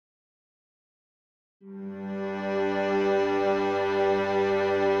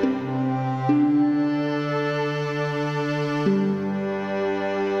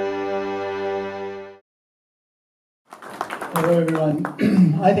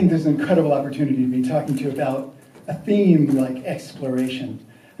everyone. I think this is an incredible opportunity to be talking to you about a theme like exploration.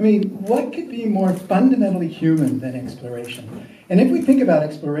 I mean, what could be more fundamentally human than exploration? And if we think about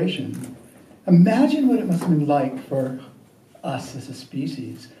exploration, imagine what it must have been like for us as a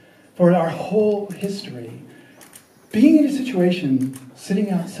species, for our whole history, being in a situation,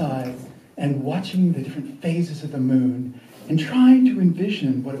 sitting outside and watching the different phases of the moon and trying to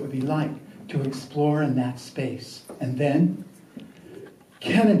envision what it would be like to explore in that space. And then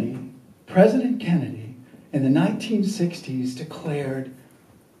President Kennedy, in the 1960s declared,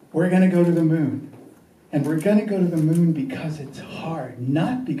 we're going to go to the moon. And we're going to go to the moon because it's hard,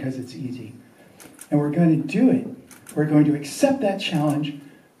 not because it's easy. And we're going to do it. We're going to accept that challenge,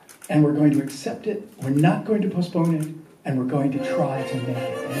 and we're going to accept it. We're not going to postpone it, and we're going to try to make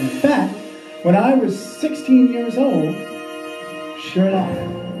it. And in fact, when I was 16 years old, sure enough,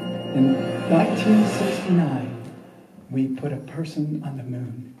 in 1969, we put a person on the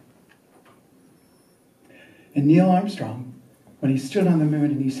moon. And Neil Armstrong, when he stood on the moon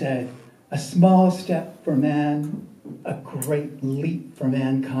and he said, a small step for man, a great leap for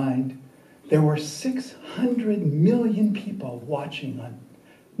mankind, there were 600 million people watching on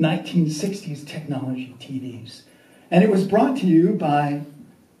 1960s technology TVs. And it was brought to you by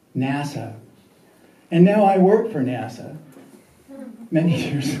NASA. And now I work for NASA many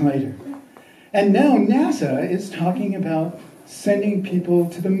years later. And now NASA is talking about sending people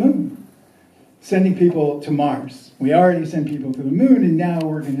to the moon, sending people to Mars. We already sent people to the moon, and now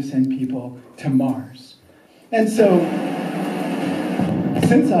we're going to send people to Mars. And so,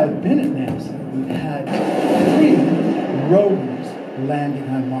 since I've been at NASA, we've had 3 rovers landing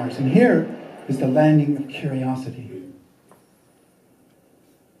on Mars. And here is the landing of Curiosity.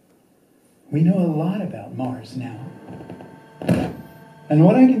 We know a lot about Mars now. And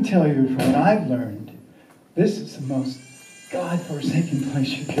what I can tell you from what I've learned, this is the most God-forsaken place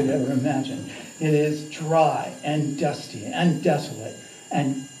you could ever imagine. It is dry and dusty and desolate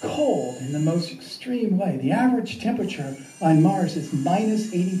and cold in the most extreme way. The average temperature on Mars is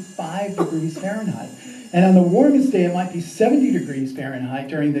minus 85 degrees Fahrenheit. And on the warmest day, it might be 70 degrees Fahrenheit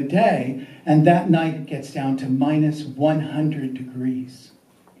during the day, and that night it gets down to minus 100 degrees.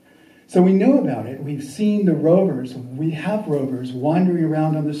 So we know about it. We've seen the rovers. We have rovers wandering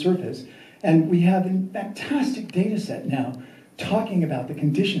around on the surface. And we have a fantastic data set now talking about the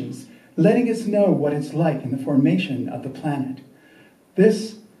conditions, letting us know what it's like in the formation of the planet.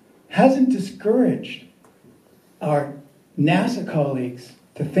 This hasn't discouraged our NASA colleagues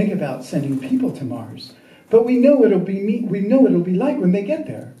to think about sending people to Mars. But we know it'll be like when they get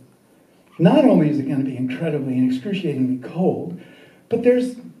there. Not only is it going to be incredibly and excruciatingly cold, but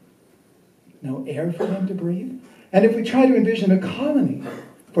there's no air for them to breathe. And if we try to envision a colony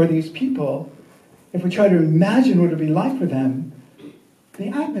for these people, if we try to imagine what it would be like for them, the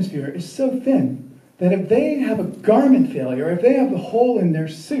atmosphere is so thin that if they have a garment failure, if they have a hole in their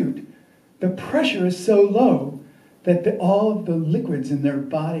suit, the pressure is so low that all of the liquids in their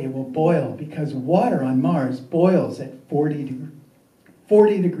body will boil, because water on Mars boils at 40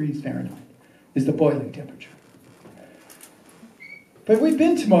 degrees Fahrenheit is the boiling temperature. But we've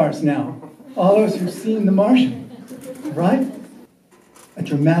been to Mars now. All of us who've seen The Martian, right? A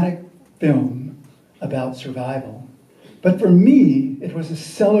dramatic film about survival. But for me, it was a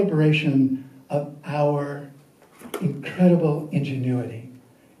celebration of our incredible ingenuity.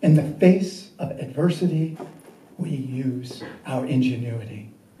 In the face of adversity, we use our ingenuity.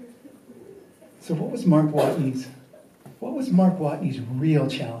 So what was Mark Watney's real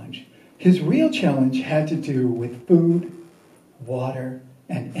challenge? His real challenge had to do with food, water,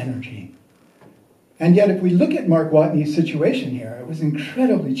 and energy. And yet, if we look at Mark Watney's situation here, it was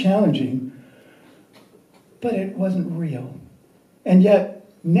incredibly challenging, but it wasn't real. And yet,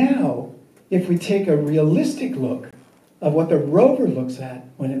 now, if we take a realistic look of what the rover looks at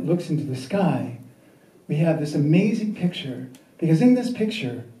when it looks into the sky, we have this amazing picture, because in this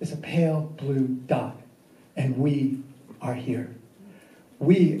picture is a pale blue dot, and we are here.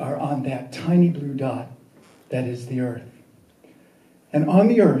 We are on that tiny blue dot that is the Earth. And on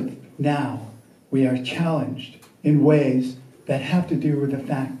the Earth, now, we are challenged in ways that have to do with the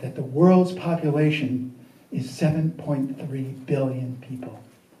fact that the world's population is 7.3 billion people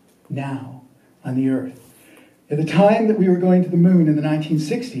now on the Earth. At the time that we were going to the moon in the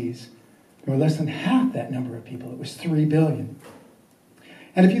 1960s, there were less than half that number of people. It was 3 billion.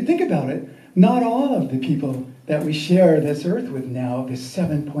 And if you think about it, not all of the people that we share this Earth with now, this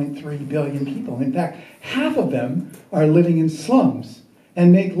 7.3 billion people, in fact, half of them are living in slums and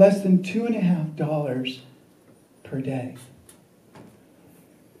make less than $2.50 per day.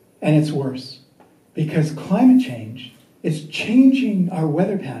 And it's worse, because climate change is changing our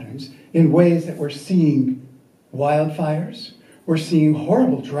weather patterns in ways that we're seeing wildfires, we're seeing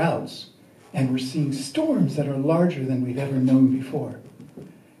horrible droughts, and we're seeing storms that are larger than we've ever known before.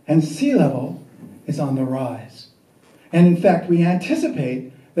 And sea level is on the rise. And in fact, we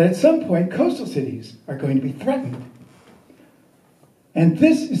anticipate that at some point coastal cities are going to be threatened. And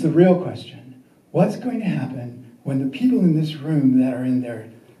this is the real question. What's going to happen when the people in this room that are in their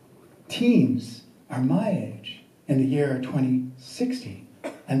teens are my age in the year 2060,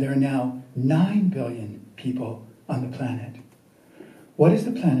 and there are now 9 billion people on the planet? What is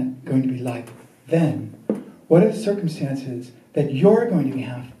the planet going to be like then? What are the circumstances that you're going to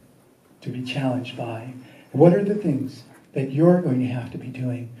have to be challenged by? What are the things that you're going to have to be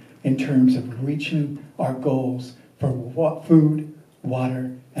doing in terms of reaching our goals for food,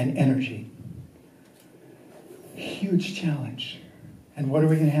 water, and energy? Huge challenge. And what are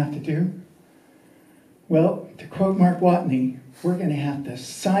we going to have to do? Well, to quote Mark Watney, we're going to have to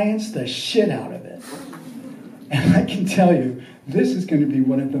science the shit out of it. And I can tell you, this is going to be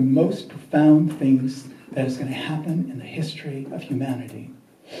one of the most profound things that is going to happen in the history of humanity.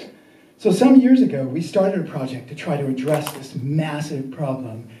 So some years ago, we started a project to try to address this massive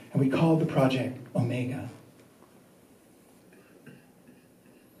problem, and we called the project Omega.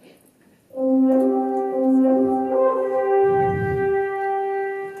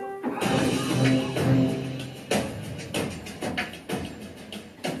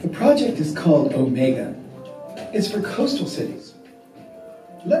 The project is called Omega. It's for coastal cities.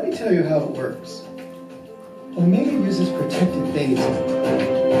 Let me tell you how it works. Omega uses protected bays,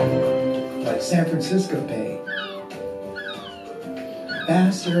 like San Francisco Bay.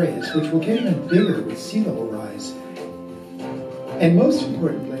 Vast areas which will get even bigger with sea level rise. And most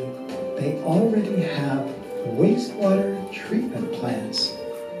importantly, they already have wastewater treatment plants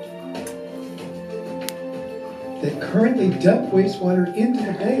that currently dump wastewater into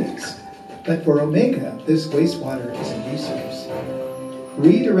the bays. But for Omega, this wastewater is a resource,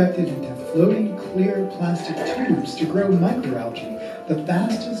 redirected into floating clear plastic tubes to grow microalgae, the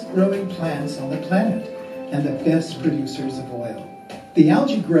fastest growing plants on the planet and the best producers of oil. The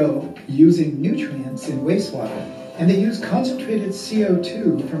algae grow using nutrients in wastewater, and they use concentrated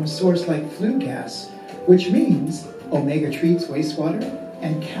CO2 from a source like flue gas, which means Omega treats wastewater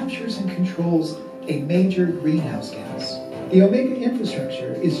and captures and controls a major greenhouse gas. The Omega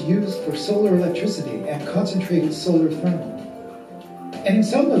infrastructure is used for solar electricity and concentrated solar thermal. And in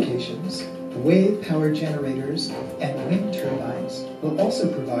some locations, wave power generators and wind turbines will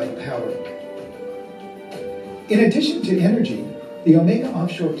also provide power. In addition to energy, the Omega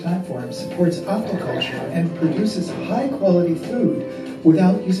offshore platform supports aquaculture and produces high-quality food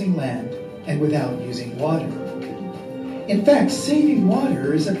without using land and without using water. In fact, saving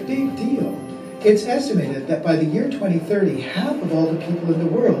water is a big deal. It's estimated that by the year 2030, half of all the people in the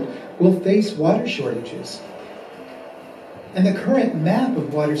world will face water shortages. And the current map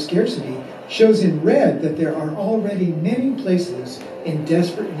of water scarcity shows in red that there are already many places in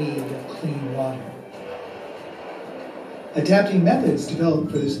desperate need of clean water. Adapting methods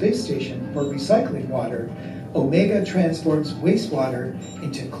developed for the space station for recycling water, Omega transforms wastewater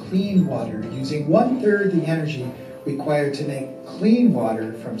into clean water using 1/3 the energy required to make clean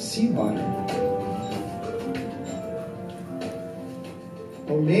water from seawater.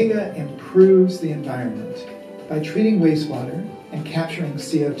 Omega improves the environment by treating wastewater and capturing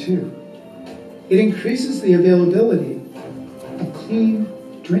CO2. It increases the availability of clean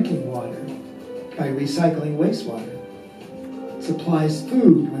drinking water by recycling wastewater, supplies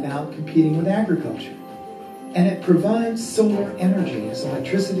food without competing with agriculture, and it provides solar energy as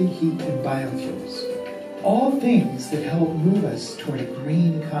electricity, heat, and biofuels. All things that help move us toward a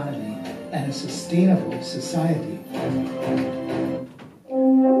green economy and a sustainable society.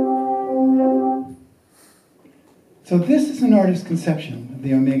 So this is an artist's conception of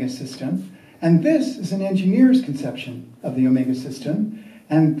the Omega system, and this is an engineer's conception of the Omega system,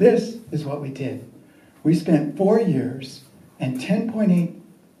 and this is what we did. We spent 4 years and $10.8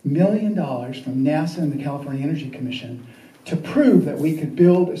 million from NASA and the California Energy Commission to prove that we could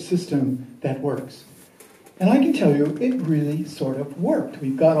build a system that works. And I can tell you, it really sort of worked.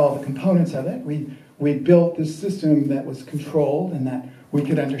 We've got all the components of it. We built this system that was controlled and that we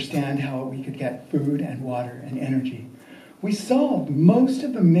could understand how we could get food and water and energy. We solved most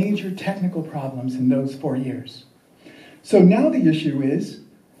of the major technical problems in those 4 years. So now the issue is,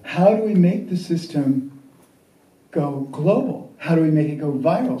 how do we make the system go global? How do we make it go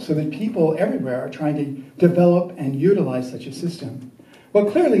viral so that people everywhere are trying to develop and utilize such a system? Well,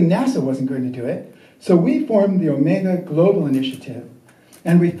 clearly NASA wasn't going to do it, so we formed the Omega Global Initiative.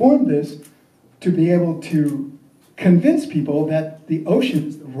 And we formed this to be able to convince people that the ocean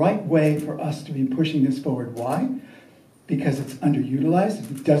is the right way for us to be pushing this forward. Why? Because it's underutilized,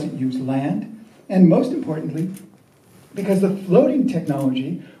 it doesn't use land, and most importantly, because the floating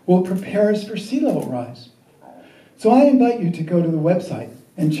technology will prepare us for sea level rise. So I invite you to go to the website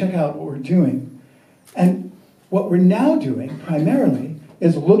and check out what we're doing. And what we're now doing, primarily,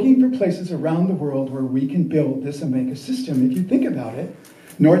 is looking for places around the world where we can build this Omega system. If you think about it,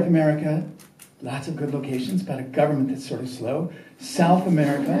 North America, lots of good locations, but a government that's sort of slow. South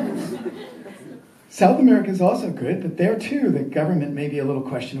America is also good, but there too, the government may be a little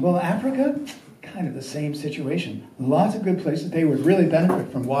questionable. Africa, kind of the same situation. Lots of good places. They would really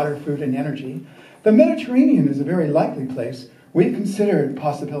benefit from water, food, and energy. The Mediterranean is a very likely place. We've considered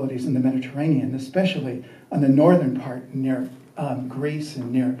possibilities in the Mediterranean, especially on the northern part near Greece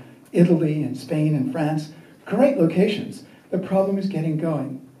and near Italy and Spain and France. Great locations. The problem is getting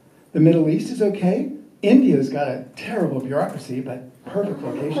going. The Middle East is okay. India's got a terrible bureaucracy, but perfect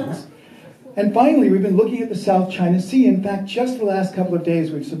locations. And finally, we've been looking at the South China Sea. In fact, just the last couple of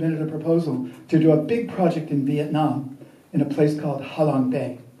days, we've submitted a proposal to do a big project in Vietnam in a place called Ha Long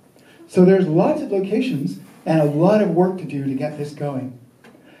Bay. So there's lots of locations and a lot of work to do to get this going.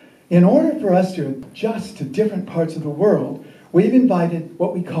 In order for us to adjust to different parts of the world, we've invited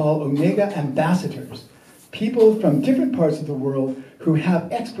what we call Omega ambassadors, people from different parts of the world who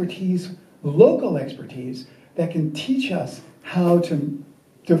have expertise, local expertise, that can teach us how to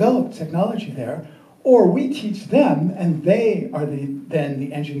develop technology there, or we teach them, and they are then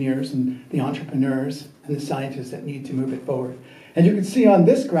the engineers and the entrepreneurs and the scientists that need to move it forward. And you can see on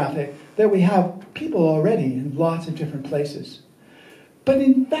this graphic that we have people already in lots of different places. But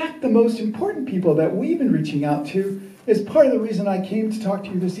in fact, the most important people that we've been reaching out to is part of the reason I came to talk to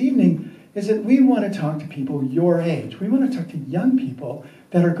you this evening, is that we want to talk to people your age. We want to talk to young people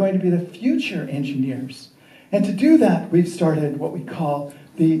that are going to be the future engineers. And to do that, we've started what we call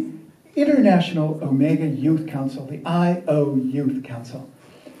the International Omega Youth Council, the IO Youth Council.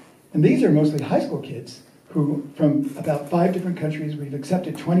 And these are mostly high school kids who, from about 5 different countries, we've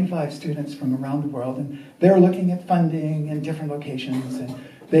accepted 25 students from around the world, and they're looking at funding in different locations, and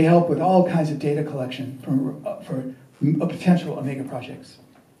they help with all kinds of data collection for potential Omega projects.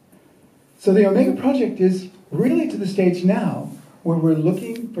 So the Omega project is really to the stage now where we're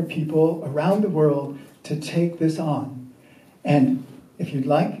looking for people around the world to take this on. And if you'd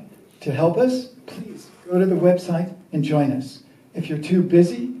like to help us, please go to the website and join us. If you're too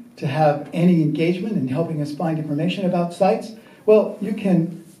busy to have any engagement in helping us find information about sites, well, you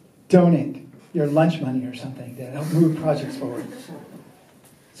can donate your lunch money or something to help move projects forward.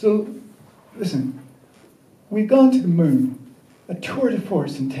 So, listen, we've gone to the moon, a tour de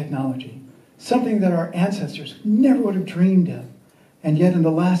force in technology, something that our ancestors never would have dreamed of, and yet in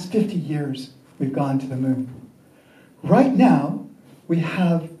the last 50 years, we've gone to the moon. Right now, we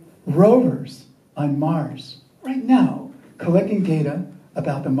have rovers on Mars, right now, collecting data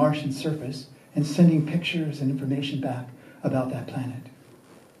about the Martian surface and sending pictures and information back about that planet.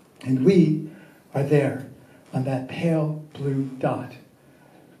 And we are there on that pale blue dot.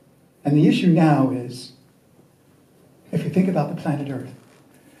 And the issue now is, if you think about the planet Earth,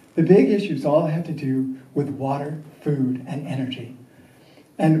 the big issues all have to do with water, food, and energy.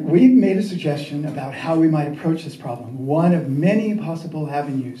 And we've made a suggestion about how we might approach this problem, one of many possible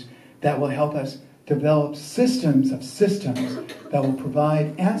avenues that will help us develop systems of systems that will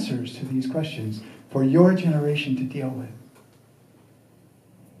provide answers to these questions for your generation to deal with.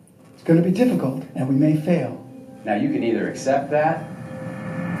 It's going to be difficult, and we may fail. Now you can either accept that,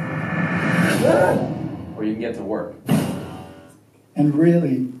 or you can get to work. And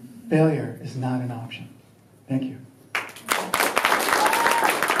really, failure is not an option. Thank you.